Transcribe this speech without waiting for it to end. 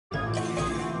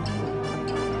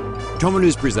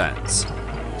TomoNews presents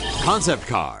Concept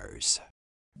Cars.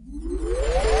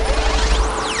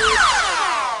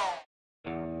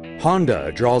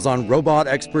 Honda draws on robot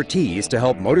expertise to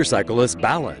help motorcyclists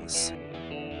balance.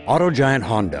 Auto giant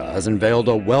Honda has unveiled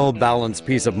a well-balanced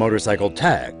piece of motorcycle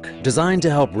tech designed to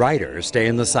help riders stay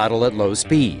in the saddle at low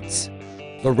speeds.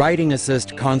 The Riding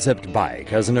Assist concept bike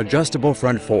has an adjustable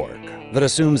front fork that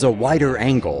assumes a wider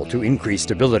angle to increase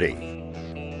stability.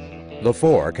 The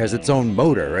fork has its own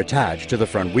motor attached to the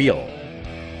front wheel.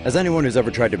 As anyone who's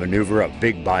ever tried to maneuver a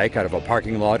big bike out of a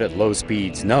parking lot at low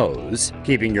speeds knows,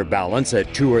 keeping your balance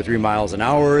at 2 or 3 miles an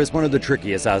hour is one of the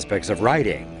trickiest aspects of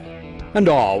riding. And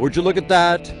would you look at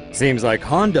that? Seems like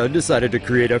Honda decided to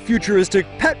create a futuristic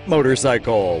pet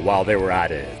motorcycle while they were at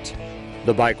it.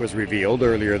 The bike was revealed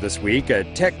earlier this week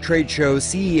at tech trade show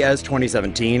CES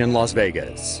 2017 in Las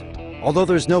Vegas. Although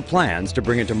there's no plans to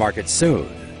bring it to market soon,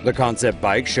 the concept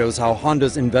bike shows how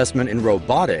Honda's investment in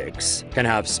robotics can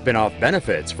have spin-off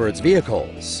benefits for its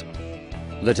vehicles.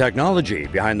 The technology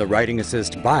behind the Riding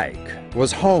Assist bike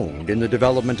was honed in the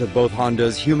development of both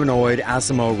Honda's humanoid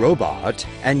Asimo robot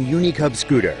and Unicub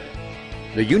scooter.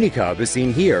 The Unicub is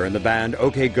seen here in the band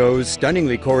OK Go's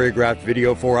stunningly choreographed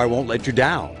video for I Won't Let You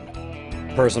Down.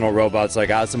 Personal robots like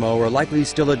Asimo are likely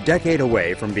still a decade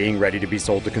away from being ready to be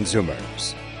sold to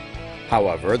consumers.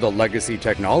 However, the legacy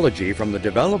technology from the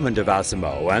development of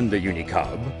Asimo and the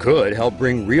Unicub could help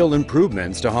bring real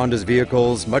improvements to Honda's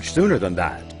vehicles much sooner than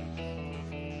that.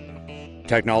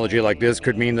 Technology like this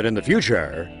could mean that in the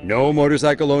future, no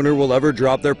motorcycle owner will ever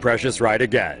drop their precious ride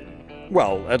again.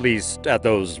 Well, at least at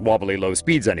those wobbly low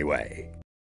speeds anyway.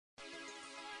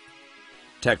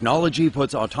 Technology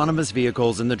puts autonomous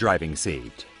vehicles in the driving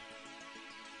seat.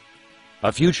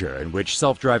 A future in which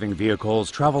self-driving vehicles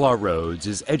travel our roads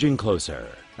is edging closer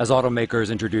as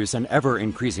automakers introduce an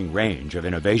ever-increasing range of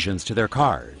innovations to their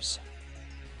cars.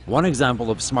 One example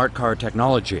of smart car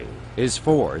technology is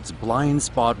Ford's blind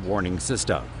spot warning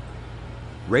system.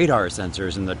 Radar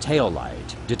sensors in the tail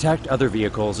light detect other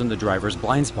vehicles in the driver's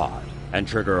blind spot and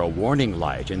trigger a warning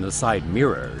light in the side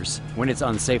mirrors when it's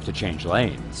unsafe to change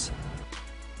lanes.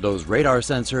 Those radar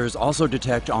sensors also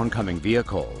detect oncoming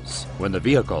vehicles when the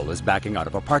vehicle is backing out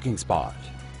of a parking spot.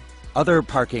 Other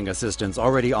parking assistants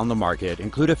already on the market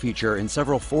include a feature in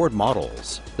several Ford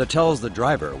models that tells the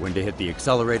driver when to hit the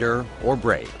accelerator or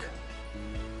brake.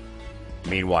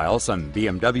 Meanwhile, some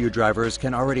BMW drivers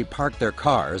can already park their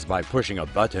cars by pushing a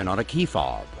button on a key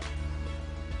fob.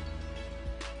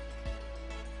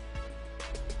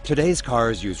 Today's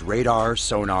cars use radar,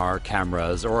 sonar,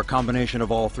 cameras, or a combination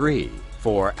of all three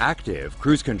for active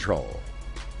cruise control.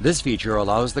 This feature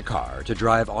allows the car to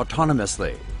drive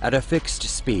autonomously at a fixed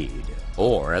speed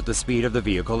or at the speed of the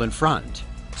vehicle in front,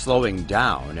 slowing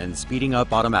down and speeding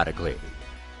up automatically.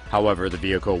 However, the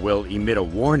vehicle will emit a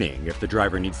warning if the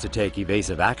driver needs to take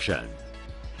evasive action.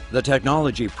 The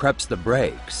technology preps the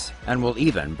brakes and will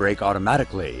even brake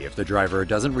automatically if the driver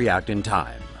doesn't react in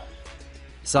time.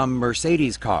 Some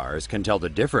Mercedes cars can tell the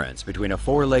difference between a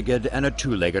four-legged and a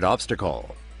two-legged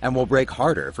obstacle and will brake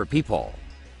harder for people.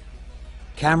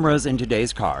 Cameras in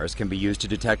today's cars can be used to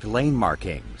detect lane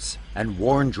markings and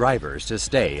warn drivers to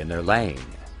stay in their lane.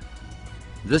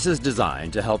 This is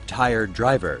designed to help tired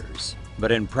drivers,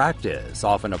 but in practice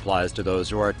often applies to those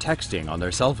who are texting on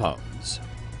their cell phones.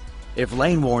 If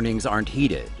lane warnings aren't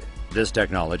heeded, this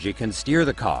technology can steer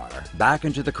the car back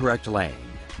into the correct lane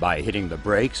by hitting the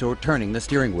brakes or turning the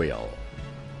steering wheel.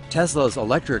 Tesla's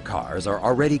electric cars are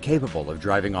already capable of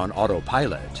driving on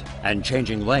autopilot and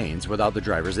changing lanes without the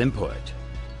driver's input.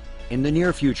 In the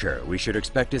near future, we should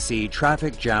expect to see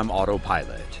traffic jam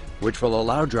autopilot, which will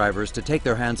allow drivers to take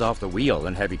their hands off the wheel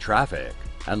in heavy traffic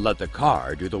and let the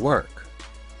car do the work.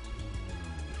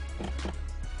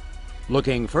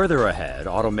 Looking further ahead,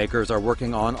 automakers are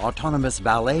working on autonomous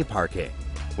valet parking,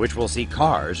 which will see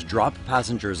cars drop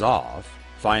passengers off,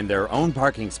 find their own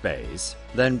parking space,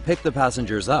 then pick the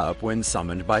passengers up when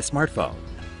summoned by smartphone.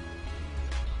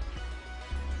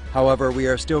 However, we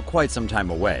are still quite some time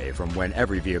away from when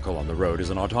every vehicle on the road is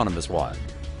an autonomous one.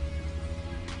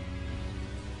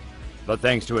 But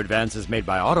thanks to advances made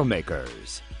by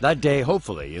automakers, that day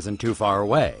hopefully isn't too far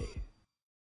away.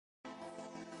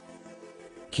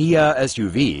 Kia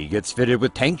SUV gets fitted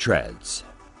with tank treads.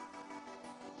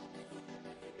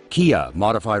 Kia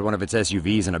modified one of its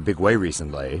SUVs in a big way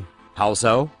recently. How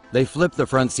so? They flipped the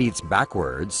front seats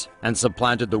backwards and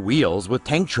supplanted the wheels with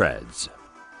tank treads.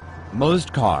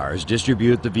 Most cars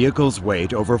distribute the vehicle's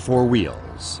weight over 4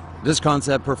 wheels. This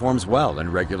concept performs well in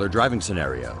regular driving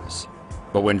scenarios.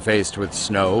 But when faced with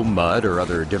snow, mud, or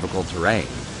other difficult terrain,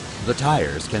 the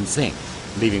tires can sink,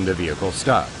 leaving the vehicle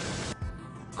stuck.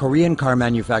 Korean car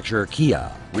manufacturer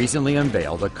Kia recently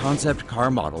unveiled a concept car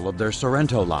model of their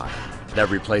Sorento line that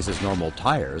replaces normal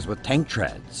tires with tank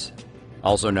treads.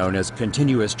 Also known as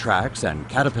continuous tracks and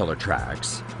caterpillar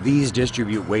tracks, these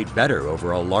distribute weight better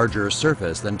over a larger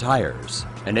surface than tires,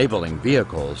 enabling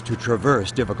vehicles to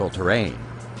traverse difficult terrain.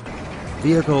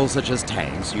 Vehicles such as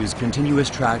tanks use continuous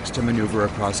tracks to maneuver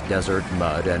across desert,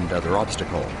 mud, and other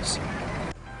obstacles.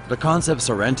 The concept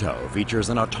Sorento features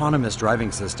an autonomous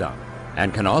driving system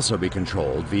and can also be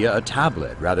controlled via a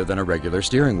tablet rather than a regular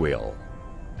steering wheel.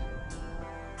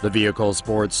 The vehicle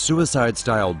sports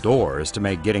suicide-style doors to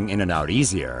make getting in and out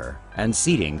easier, and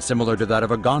seating similar to that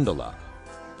of a gondola.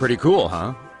 Pretty cool,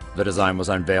 huh? The design was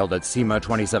unveiled at SEMA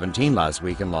 2017 last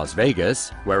week in Las Vegas,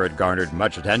 where it garnered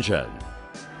much attention.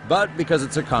 But because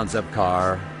it's a concept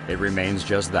car, it remains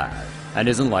just that, and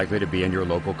isn't likely to be in your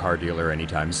local car dealer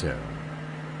anytime soon.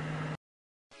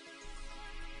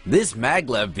 This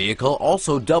maglev vehicle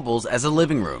also doubles as a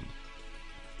living room.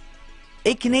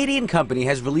 A Canadian company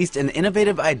has released an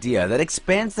innovative idea that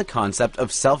expands the concept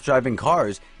of self-driving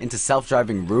cars into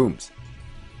self-driving rooms.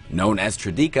 Known as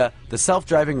Tridica, the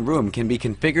self-driving room can be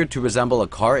configured to resemble a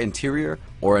car interior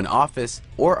or an office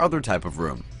or other type of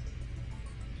room.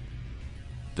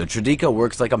 The Tridica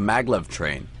works like a maglev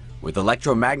train, with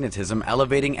electromagnetism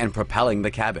elevating and propelling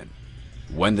the cabin.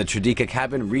 When the Tridica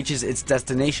cabin reaches its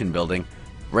destination building,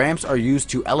 ramps are used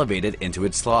to elevate it into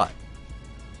its slot.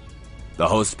 The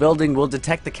host building will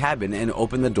detect the cabin and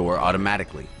open the door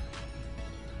automatically.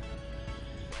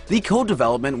 The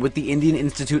co-development with the Indian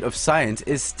Institute of Science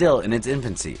is still in its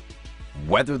infancy.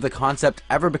 Whether the concept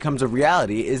ever becomes a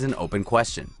reality is an open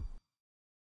question.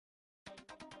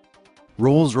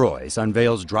 Rolls-Royce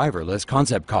unveils driverless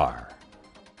concept car.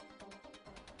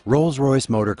 Rolls-Royce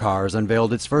Motor Cars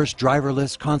unveiled its first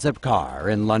driverless concept car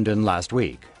in London last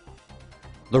week.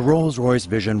 The Rolls-Royce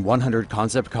Vision 100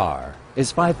 concept car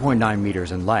is 5.9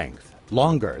 meters in length,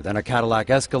 longer than a Cadillac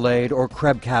Escalade or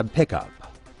creb-cab pickup.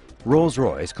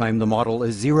 Rolls-Royce claimed the model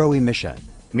is zero emission,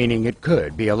 meaning it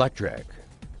could be electric.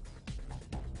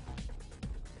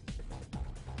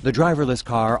 The driverless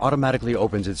car automatically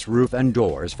opens its roof and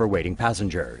doors for waiting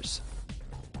passengers.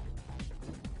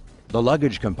 The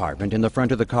luggage compartment in the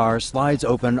front of the car slides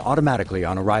open automatically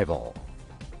on arrival.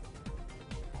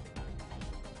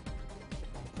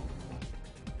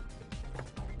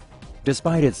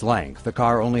 Despite its length, the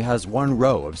car only has one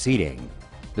row of seating.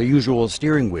 The usual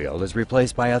steering wheel is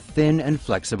replaced by a thin and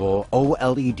flexible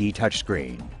OLED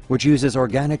touchscreen, which uses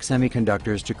organic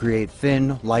semiconductors to create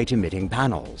thin, light-emitting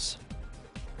panels.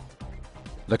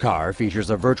 The car features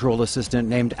a virtual assistant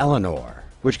named Eleanor,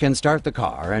 which can start the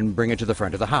car and bring it to the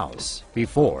front of the house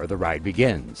before the ride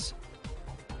begins.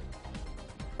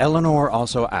 Eleanor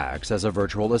also acts as a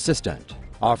virtual assistant,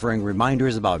 offering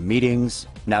reminders about meetings,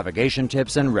 navigation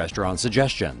tips, and restaurant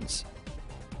suggestions.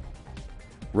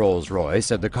 Rolls-Royce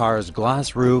said the car's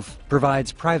glass roof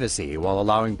provides privacy while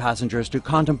allowing passengers to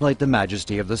contemplate the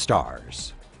majesty of the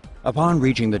stars. Upon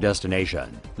reaching the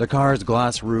destination, the car's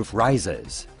glass roof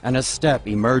rises, and a step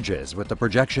emerges with the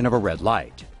projection of a red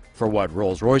light, for what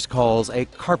Rolls-Royce calls a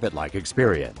carpet-like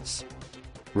experience.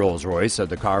 Rolls-Royce said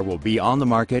the car will be on the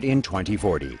market in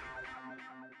 2040.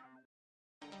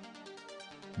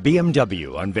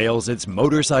 BMW unveils its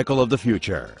motorcycle of the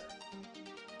future.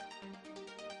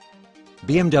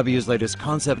 BMW's latest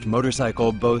concept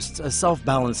motorcycle boasts a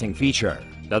self-balancing feature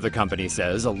that the company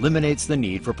says eliminates the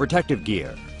need for protective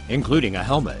gear, including a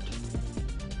helmet.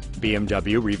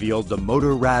 BMW revealed the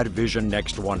Motorrad Vision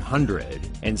Next 100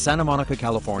 in Santa Monica,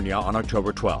 California on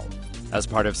October 12th, as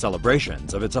part of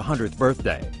celebrations of its 100th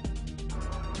birthday.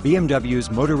 BMW's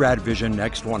Motorrad Vision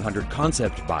Next 100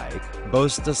 concept bike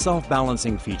boasts a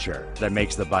self-balancing feature that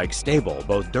makes the bike stable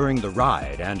both during the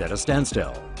ride and at a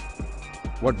standstill.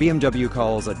 What BMW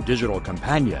calls a digital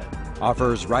companion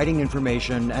offers riding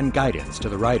information and guidance to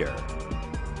the rider.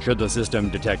 Should the system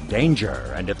detect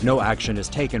danger and if no action is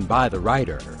taken by the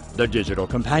rider, the digital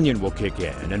companion will kick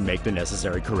in and make the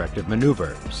necessary corrective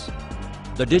maneuvers.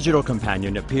 The digital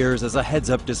companion appears as a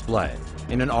heads-up display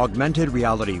in an augmented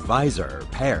reality visor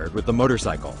paired with the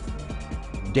motorcycle.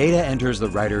 Data enters the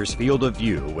rider's field of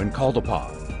view when called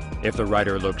upon. If the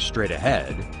rider looks straight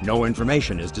ahead, no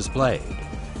information is displayed.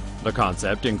 The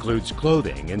concept includes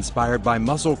clothing inspired by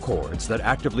muscle cords that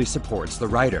actively supports the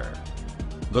rider.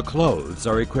 The clothes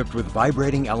are equipped with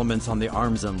vibrating elements on the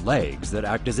arms and legs that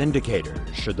act as indicators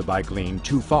should the bike lean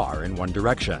too far in one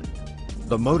direction.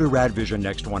 The Motorrad Vision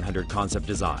Next 100 concept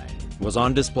design was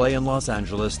on display in Los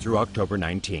Angeles through October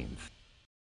 19th.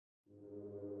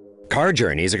 Car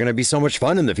journeys are going to be so much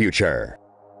fun in the future.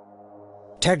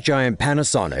 tech giant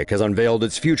Panasonic has unveiled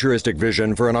its futuristic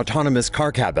vision for an autonomous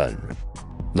car cabin.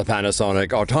 The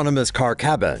Panasonic Autonomous Car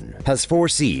Cabin has 4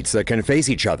 seats that can face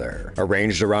each other,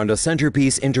 arranged around a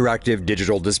centerpiece interactive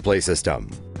digital display system.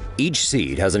 Each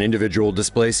seat has an individual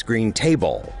display screen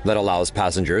table that allows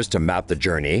passengers to map the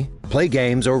journey, play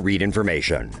games, or read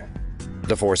information.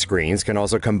 The 4 screens can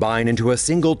also combine into a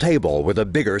single table with a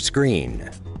bigger screen.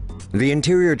 The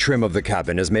interior trim of the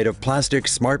cabin is made of plastic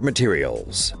smart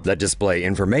materials that display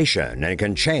information and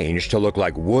can change to look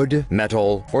like wood,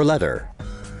 metal, or leather.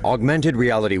 Augmented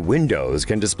reality windows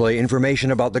can display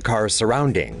information about the car's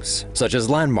surroundings, such as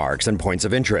landmarks and points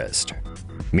of interest.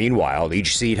 Meanwhile,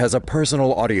 each seat has a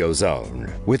personal audio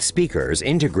zone, with speakers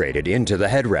integrated into the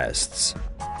headrests.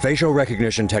 Facial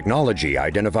recognition technology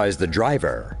identifies the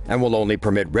driver and will only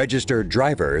permit registered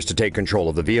drivers to take control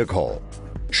of the vehicle.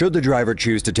 Should the driver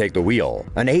choose to take the wheel,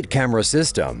 an 8-camera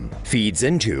system feeds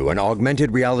into an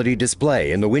augmented reality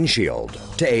display in the windshield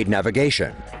to aid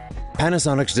navigation.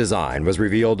 Panasonic's design was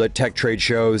revealed at tech trade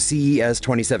show CES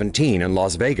 2017 in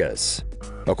Las Vegas.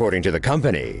 According to the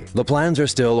company, the plans are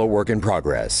still a work in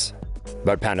progress.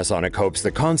 But Panasonic hopes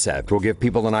the concept will give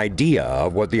people an idea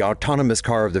of what the autonomous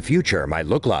car of the future might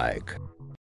look like.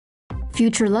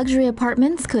 Future luxury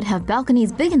apartments could have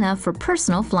balconies big enough for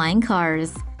personal flying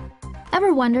cars.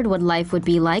 Ever wondered what life would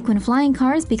be like when flying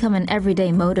cars become an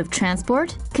everyday mode of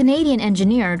transport? Canadian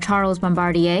engineer Charles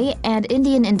Bombardier and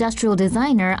Indian industrial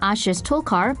designer Ashish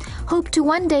Tolkar hope to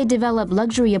one day develop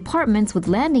luxury apartments with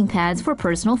landing pads for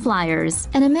personal flyers.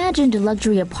 An imagined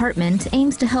luxury apartment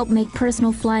aims to help make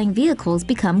personal flying vehicles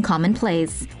become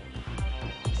commonplace.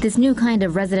 This new kind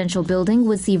of residential building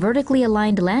would see vertically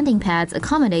aligned landing pads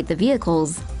accommodate the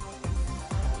vehicles.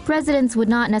 Residents would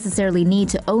not necessarily need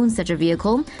to own such a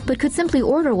vehicle, but could simply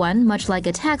order one, much like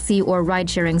a taxi or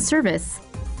ride-sharing service.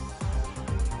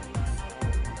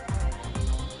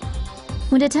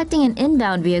 When detecting an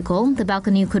inbound vehicle, the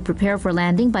balcony could prepare for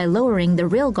landing by lowering the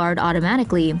rail guard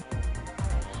automatically.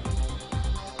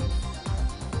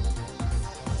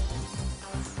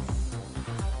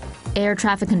 Air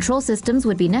traffic control systems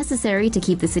would be necessary to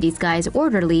keep the city skies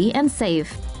orderly and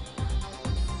safe.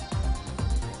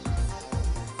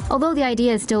 Although the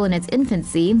idea is still in its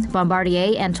infancy,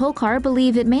 Bombardier and Tolkar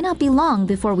believe it may not be long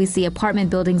before we see apartment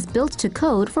buildings built to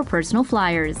code for personal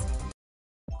flyers.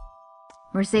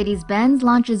 Mercedes-Benz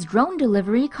launches drone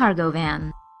delivery cargo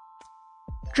van.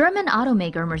 German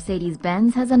automaker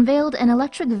Mercedes-Benz has unveiled an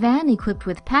electric van equipped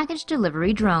with package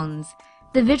delivery drones.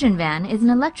 The Vision Van is an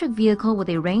electric vehicle with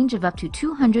a range of up to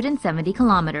 270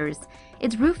 kilometers.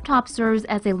 Its rooftop serves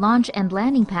as a launch and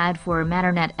landing pad for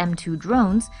Matternet M2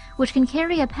 drones, which can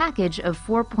carry a package of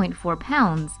 4.4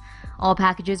 pounds. All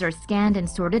packages are scanned and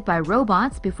sorted by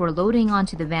robots before loading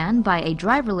onto the van by a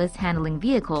driverless handling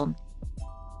vehicle.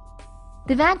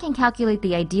 The van can calculate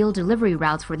the ideal delivery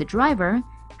routes for the driver,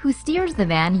 who steers the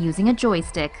van using a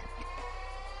joystick.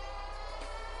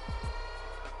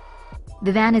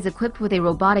 The van is equipped with a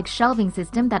robotic shelving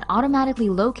system that automatically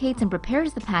locates and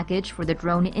prepares the package for the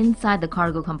drone inside the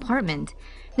cargo compartment.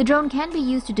 The drone can be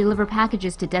used to deliver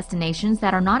packages to destinations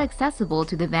that are not accessible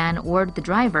to the van or the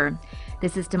driver. The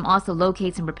system also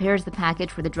locates and prepares the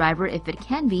package for the driver if it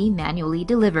can be manually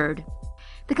delivered.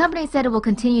 The company said it will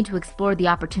continue to explore the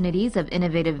opportunities of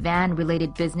innovative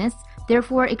van-related business.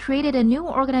 Therefore, it created a new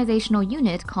organizational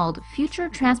unit called Future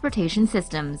Transportation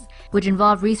Systems, which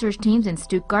involved research teams in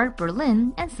Stuttgart,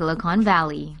 Berlin, and Silicon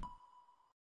Valley.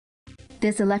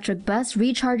 This electric bus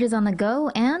recharges on the go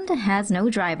and has no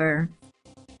driver.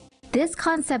 This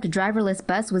concept driverless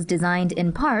bus was designed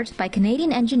in part by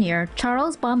Canadian engineer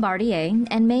Charles Bombardier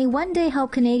and may one day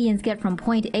help Canadians get from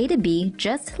point A to B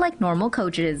just like normal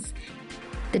coaches.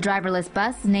 The driverless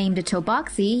bus, named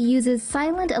Toboxy, uses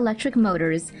silent electric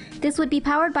motors. This would be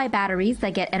powered by batteries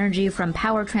that get energy from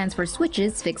power transfer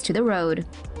switches fixed to the road.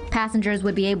 Passengers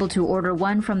would be able to order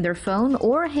one from their phone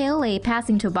or hail a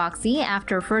passing Toboxy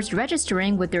after first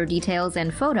registering with their details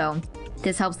and photo.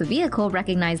 This helps the vehicle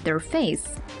recognize their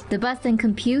face. The bus then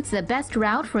computes the best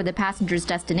route for the passenger's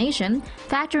destination,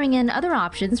 factoring in other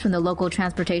options from the local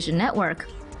transportation network.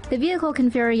 The vehicle can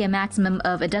ferry a maximum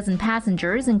of 12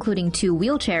 passengers, including 2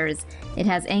 wheelchairs. It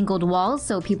has angled walls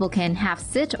so people can half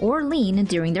sit or lean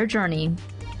during their journey.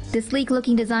 The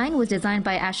sleek-looking design was designed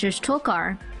by Ashish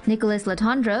Tolkar. Nicholas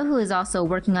Latondra, who is also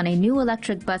working on a new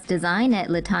electric bus design at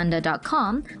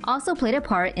Latanda.com, also played a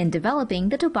part in developing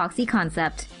the Toboxy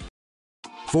concept.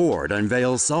 Ford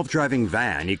unveils self-driving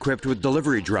van equipped with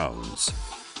delivery drones.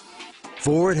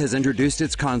 Ford has introduced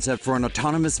its concept for an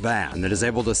autonomous van that is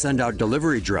able to send out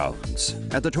delivery drones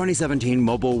at the 2017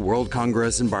 Mobile World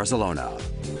Congress in Barcelona.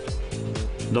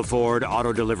 The Ford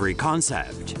Auto Delivery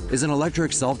Concept is an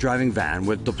electric self-driving van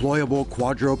with deployable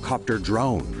quadrocopter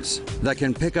drones that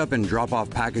can pick up and drop off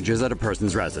packages at a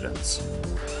person's residence.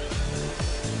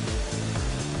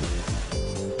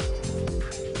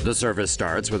 The service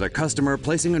starts with a customer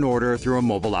placing an order through a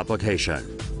mobile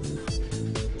application.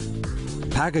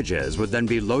 Packages would then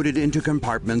be loaded into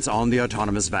compartments on the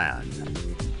autonomous van.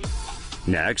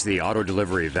 Next, the auto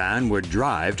delivery van would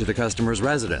drive to the customer's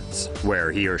residence,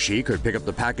 where he or she could pick up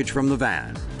the package from the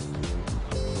van.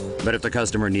 But if the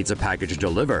customer needs a package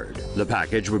delivered, the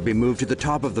package would be moved to the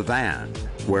top of the van,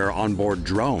 where onboard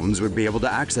drones would be able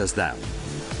to access them.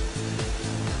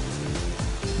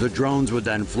 The drones would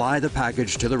then fly the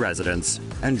package to the residence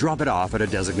and drop it off at a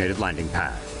designated landing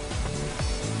pad.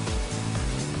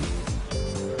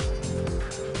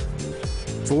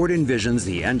 Ford envisions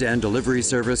the end-to-end delivery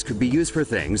service could be used for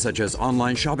things such as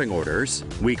online shopping orders,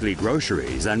 weekly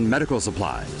groceries, and medical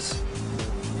supplies.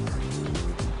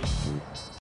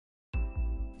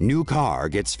 New car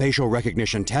gets facial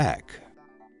recognition tech.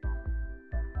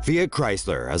 Fiat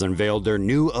Chrysler has unveiled their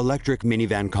new electric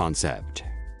minivan concept.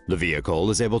 The vehicle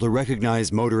is able to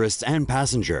recognize motorists and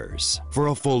passengers for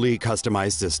a fully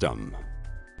customized system.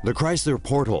 The Chrysler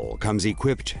Portal comes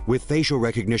equipped with facial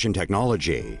recognition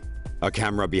technology. A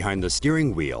camera behind the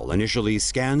steering wheel initially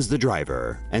scans the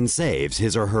driver and saves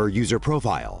his or her user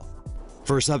profile.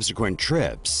 For subsequent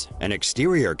trips, an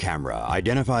exterior camera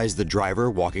identifies the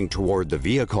driver walking toward the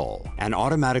vehicle and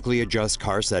automatically adjusts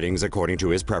car settings according to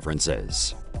his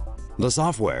preferences. The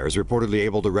software is reportedly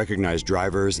able to recognize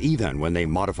drivers even when they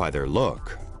modify their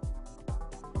look.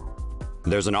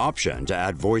 There's an option to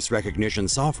add voice recognition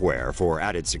software for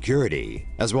added security,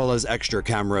 as well as extra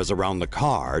cameras around the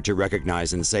car to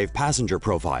recognize and save passenger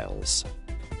profiles.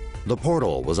 The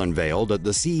Portal was unveiled at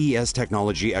the CES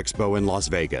Technology Expo in Las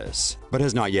Vegas, but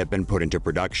has not yet been put into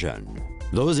production.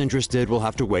 Those interested will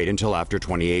have to wait until after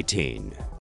 2018.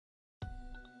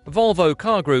 Volvo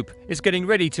Car Group is getting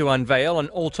ready to unveil an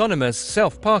autonomous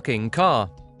self-parking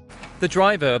car. The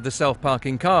driver of the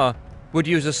self-parking car would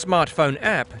use a smartphone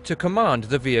app to command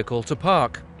the vehicle to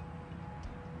park.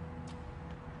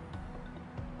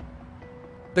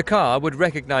 The car would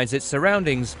recognize its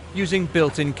surroundings using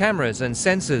built-in cameras and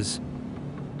sensors.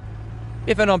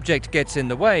 If an object gets in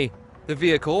the way, the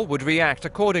vehicle would react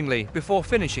accordingly before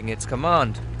finishing its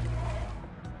command.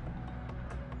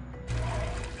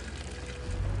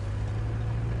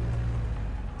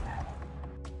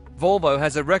 Volvo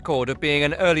has a record of being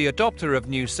an early adopter of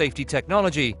new safety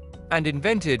technology and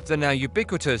invented the now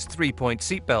ubiquitous three-point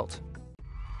seatbelt.